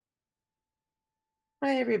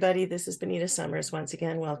Hi, everybody. This is Benita Summers, once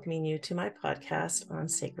again welcoming you to my podcast on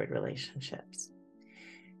sacred relationships.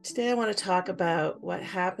 Today, I want to talk about what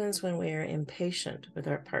happens when we are impatient with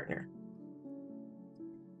our partner.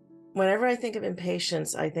 Whenever I think of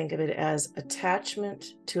impatience, I think of it as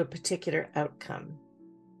attachment to a particular outcome.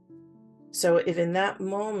 So if in that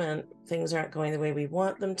moment things aren't going the way we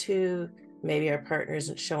want them to, maybe our partner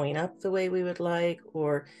isn't showing up the way we would like,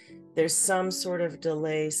 or there's some sort of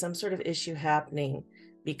delay, some sort of issue happening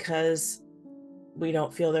because we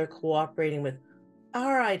don't feel they're cooperating with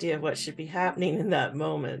our idea of what should be happening in that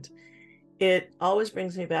moment. It always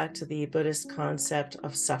brings me back to the Buddhist concept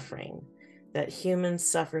of suffering, that humans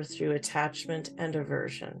suffer through attachment and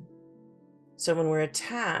aversion. So when we're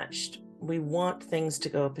attached, we want things to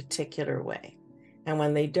go a particular way. And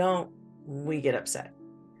when they don't, we get upset.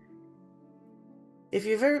 If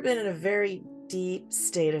you've ever been in a very deep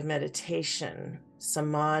state of meditation,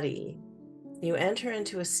 samadhi, you enter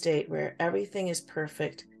into a state where everything is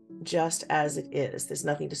perfect just as it is. There's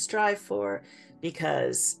nothing to strive for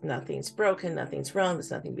because nothing's broken, nothing's wrong,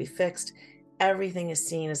 there's nothing to be fixed. Everything is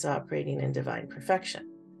seen as operating in divine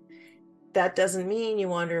perfection. That doesn't mean you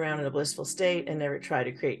wander around in a blissful state and never try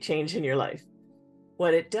to create change in your life.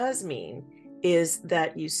 What it does mean is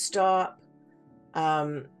that you stop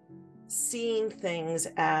seeing things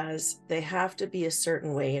as they have to be a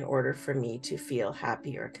certain way in order for me to feel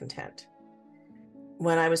happy or content.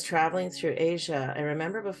 When I was traveling through Asia, I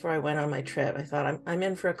remember before I went on my trip, I thought I'm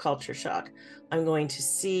in for a culture shock. I'm going to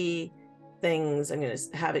see things, I'm going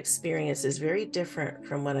to have experiences very different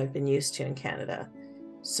from what I've been used to in Canada.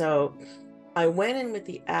 So I went in with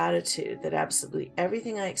the attitude that absolutely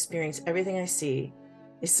everything I experience, everything I see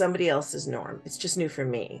is somebody else's norm. It's just new for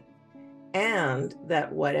me. And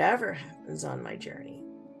that whatever happens on my journey,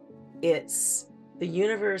 it's the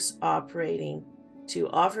universe operating to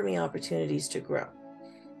offer me opportunities to grow.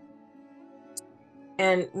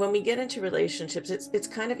 And when we get into relationships, it's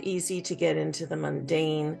kind of easy to get into the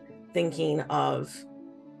mundane thinking of,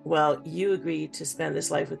 well, you agreed to spend this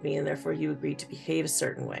life with me, and therefore you agreed to behave a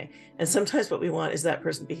certain way. And sometimes what we want is that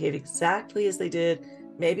person to behave exactly as they did,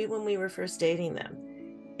 maybe when we were first dating them.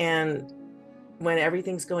 And when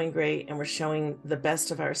everything's going great and we're showing the best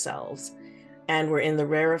of ourselves, and we're in the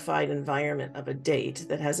rarefied environment of a date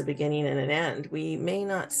that has a beginning and an end, we may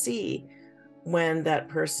not see when that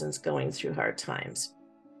person's going through hard times.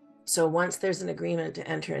 So once there's an agreement to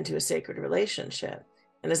enter into a sacred relationship,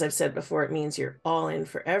 and as I've said before, it means you're all in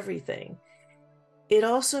for everything. It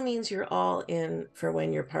also means you're all in for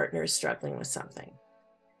when your partner is struggling with something.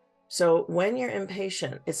 So when you're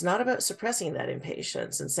impatient, it's not about suppressing that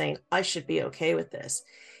impatience and saying, I should be okay with this.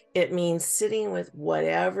 It means sitting with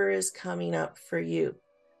whatever is coming up for you.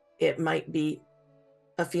 It might be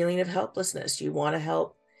a feeling of helplessness. You want to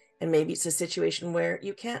help, and maybe it's a situation where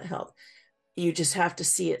you can't help. You just have to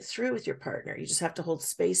see it through with your partner. You just have to hold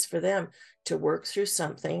space for them to work through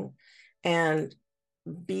something and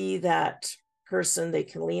be that person they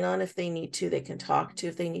can lean on if they need to, they can talk to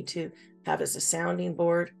if they need to, have as a sounding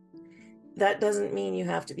board. That doesn't mean you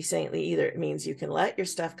have to be saintly either. It means you can let your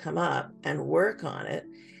stuff come up and work on it.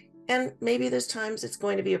 And maybe there's times it's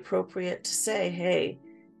going to be appropriate to say, hey,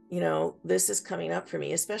 this is coming up for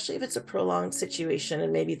me, especially if it's a prolonged situation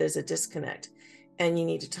and maybe there's a disconnect and you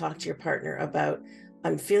need to talk to your partner about,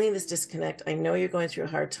 I'm feeling this disconnect. I know you're going through a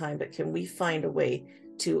hard time, but can we find a way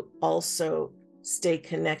to also stay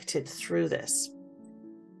connected through this?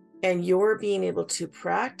 And your being able to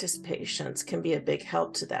practice patience can be a big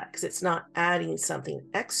help to that, because it's not adding something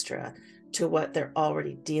extra to what they're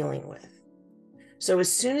already dealing with. So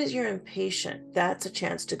as soon as you're impatient, that's a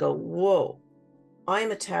chance to go, whoa,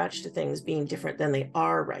 I'm attached to things being different than they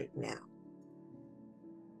are right now.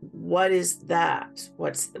 What is that?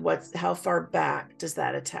 How far back does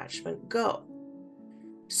that attachment go?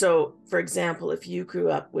 So, for example, if you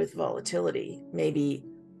grew up with volatility, maybe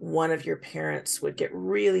one of your parents would get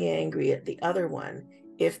really angry at the other one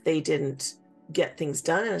if they didn't get things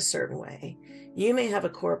done in a certain way. You may have a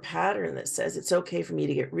core pattern that says it's okay for me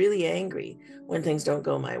to get really angry when things don't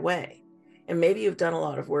go my way. And maybe you've done a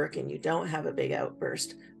lot of work and you don't have a big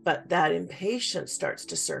outburst, but that impatience starts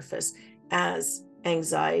to surface as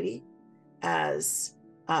anxiety, as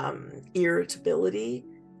irritability,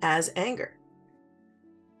 as anger.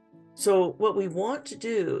 So what we want to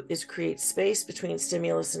do is create space between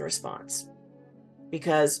stimulus and response.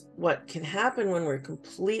 Because what can happen when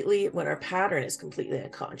when our pattern is completely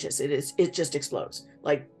unconscious, it just explodes.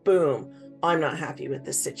 Like, boom, I'm not happy with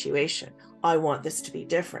this situation. I want this to be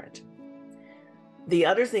different. The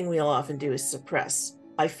other thing we'll often do is suppress.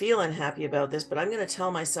 I feel unhappy about this, but I'm going to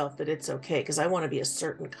tell myself that it's okay because I want to be a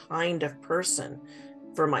certain kind of person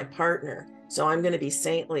for my partner. So I'm going to be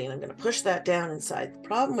saintly and I'm going to push that down inside. The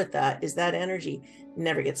problem with that is that energy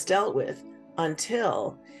never gets dealt with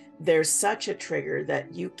until there's such a trigger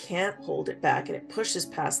that you can't hold it back and it pushes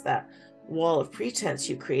past that wall of pretense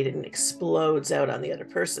you created and explodes out on the other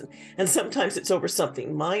person. And sometimes it's over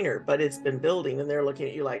something minor, but it's been building and they're looking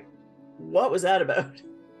at you like, what was that about?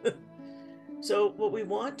 So what we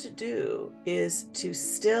want to do is to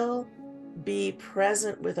still be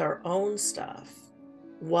present with our own stuff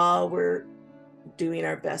while we're doing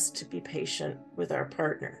our best to be patient with our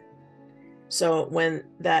partner. So when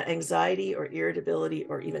that anxiety or irritability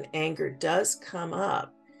or even anger does come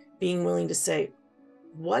up, being willing to say,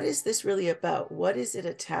 what is this really about? What is it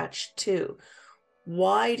attached to?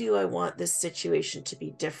 Why do I want this situation to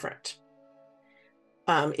be different?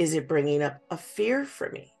 Is it bringing up a fear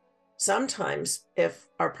for me? Sometimes if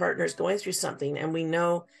our partner is going through something and we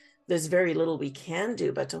know there's very little we can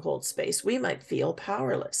do but to hold space, we might feel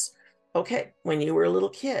powerless. Okay, when you were a little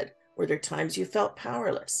kid, were there times you felt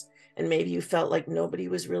powerless? And maybe you felt like nobody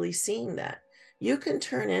was really seeing that. You can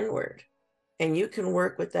turn inward and you can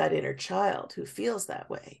work with that inner child who feels that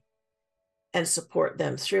way and support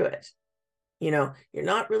them through it. You know, you're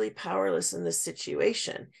not really powerless in this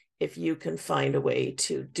situation if you can find a way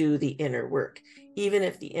to do the inner work, even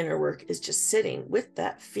if the inner work is just sitting with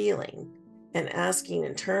that feeling and asking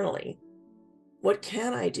internally, what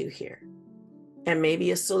can I do here? And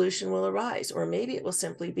maybe a solution will arise, or maybe it will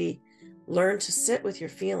simply be learn to sit with your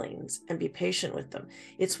feelings and be patient with them.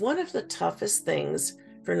 It's one of the toughest things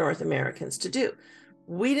for North Americans to do.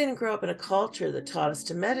 We didn't grow up in a culture that taught us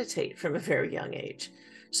to meditate from a very young age.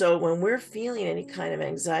 So when we're feeling any kind of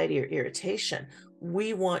anxiety or irritation,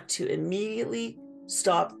 we want to immediately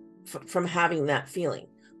stop from having that feeling.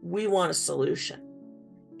 We want a solution.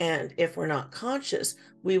 And if we're not conscious,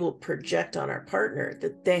 we will project on our partner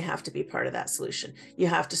that they have to be part of that solution. You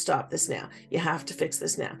have to stop this now. You have to fix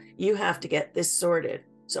this now. You have to get this sorted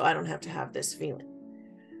so I don't have to have this feeling.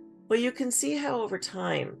 Well, you can see how over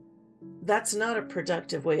time, that's not a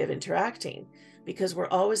productive way of interacting because we're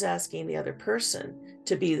always asking the other person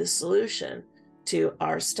to be the solution to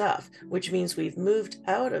our stuff, which means we've moved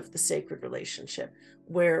out of the sacred relationship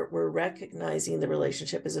where we're recognizing the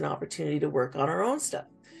relationship as an opportunity to work on our own stuff.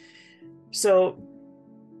 So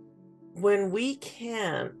when we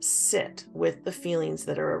can sit with the feelings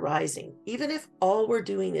that are arising, even if all we're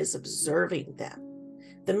doing is observing them,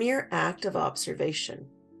 the mere act of observation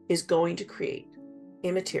is going to create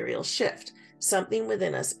immaterial shift. Something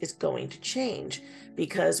within us is going to change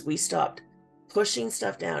because we stopped pushing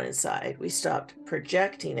stuff down inside. We stopped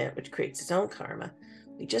projecting it, which creates its own karma.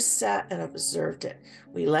 We just sat and observed it.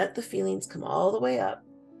 We let the feelings come all the way up,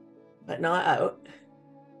 but not out.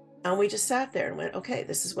 And we just sat there and went, okay,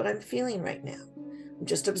 this is what I'm feeling right now. I'm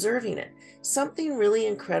just observing it. Something really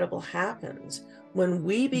incredible happens when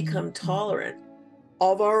we become tolerant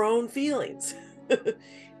of our own feelings.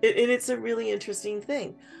 It's a really interesting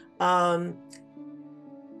thing. Our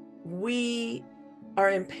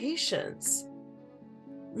impatience,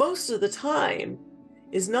 most of the time,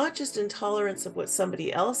 is not just intolerance of what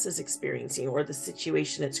somebody else is experiencing or the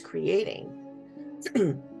situation it's creating.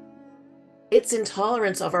 It's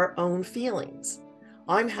intolerance of our own feelings.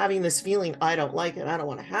 I'm having this feeling, I don't like it, I don't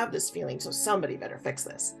want to have this feeling, so somebody better fix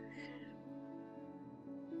this.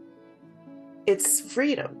 It's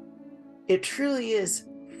freedom. It truly is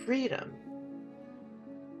freedom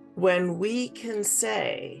when we can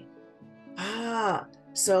say,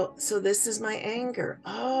 so this is my anger.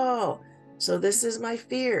 Oh, so this is my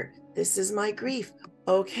fear. This is my grief.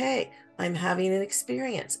 Okay, I'm having an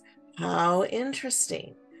experience. How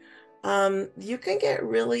interesting. You can get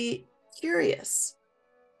really curious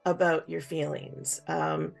about your feelings,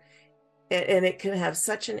 and it can have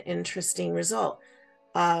such an interesting result.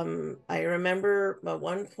 I remember at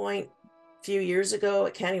one point a few years ago, I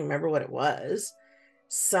can't even remember what it was,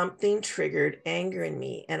 something triggered anger in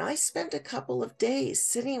me. And I spent a couple of days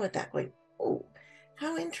sitting with that going, oh,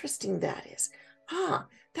 how interesting that is.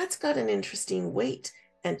 That's got an interesting weight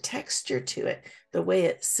and texture to it, the way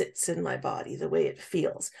it sits in my body, the way it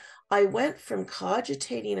feels. I went from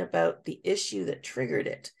cogitating about the issue that triggered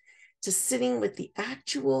it to sitting with the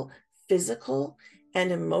actual physical and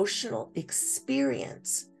emotional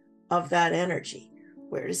experience of that energy.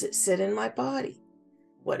 Where does it sit in my body?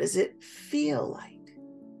 What does it feel like?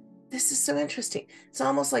 This is so interesting. It's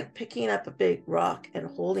almost like picking up a big rock and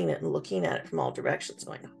holding it and looking at it from all directions,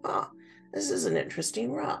 going, this is an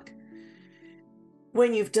interesting rock.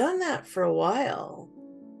 When you've done that for a while,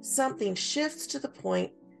 something shifts to the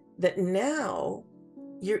point that now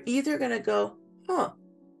you're either going to go,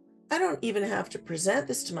 I don't even have to present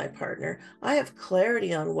this to my partner. I have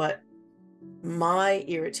clarity on what my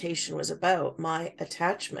irritation was about, my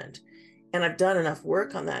attachment. And I've done enough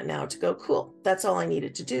work on that now to go, cool, that's all I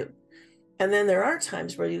needed to do. And then there are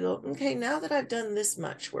times where you go, okay, now that I've done this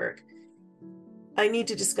much work, I need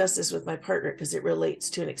to discuss this with my partner because it relates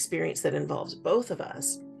to an experience that involves both of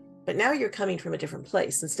us. But now you're coming from a different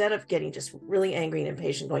place. Instead of getting just really angry and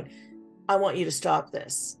impatient, going, I want you to stop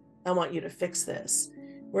this. I want you to fix this.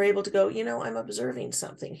 We're able to go, I'm observing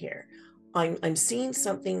something here. I'm seeing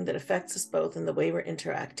something that affects us both in the way we're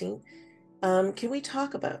interacting. Can we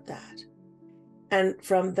talk about that? And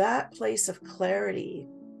from that place of clarity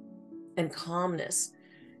and calmness,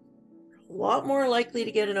 a lot more likely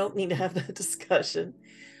to get an opening to have that discussion.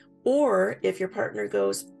 Or if your partner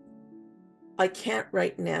goes, I can't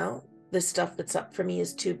right now, the stuff that's up for me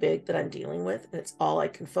is too big that I'm dealing with, and it's all I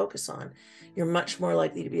can focus on, you're much more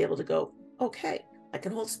likely to be able to go, okay, I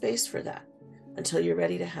can hold space for that until you're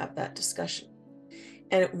ready to have that discussion.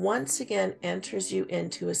 And it once again enters you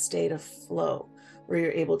into a state of flow where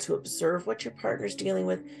you're able to observe what your partner's dealing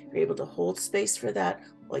with. You're able to hold space for that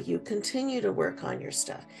while you continue to work on your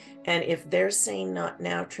stuff. And if they're saying not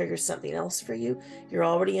now triggers something else for you, you're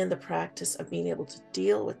already in the practice of being able to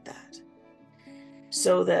deal with that.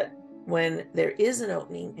 So that when there is an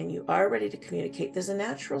opening and you are ready to communicate, there's a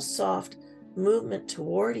natural soft movement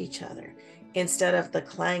toward each other instead of the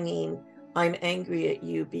clanging, I'm angry at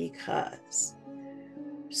you because.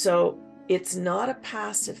 So it's not a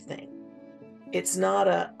passive thing. It's not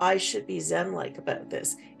a, I should be Zen-like about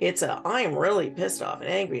this. It's a, I'm really pissed off and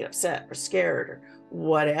angry and upset or scared or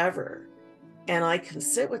whatever. And I can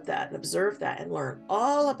sit with that and observe that and learn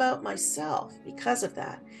all about myself because of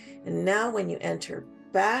that. And now when you enter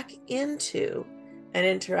back into an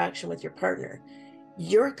interaction with your partner,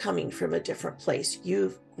 you're coming from a different place.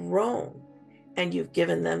 You've grown and you've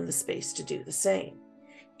given them the space to do the same.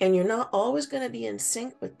 And you're not always going to be in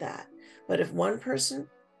sync with that. But if one person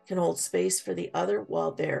can hold space for the other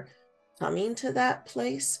while they're coming to that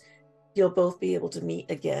place, you'll both be able to meet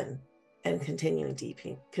again and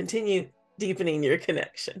continue deepening your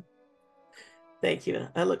connection. Thank you.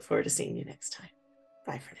 I look forward to seeing you next time.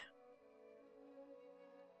 Bye for now.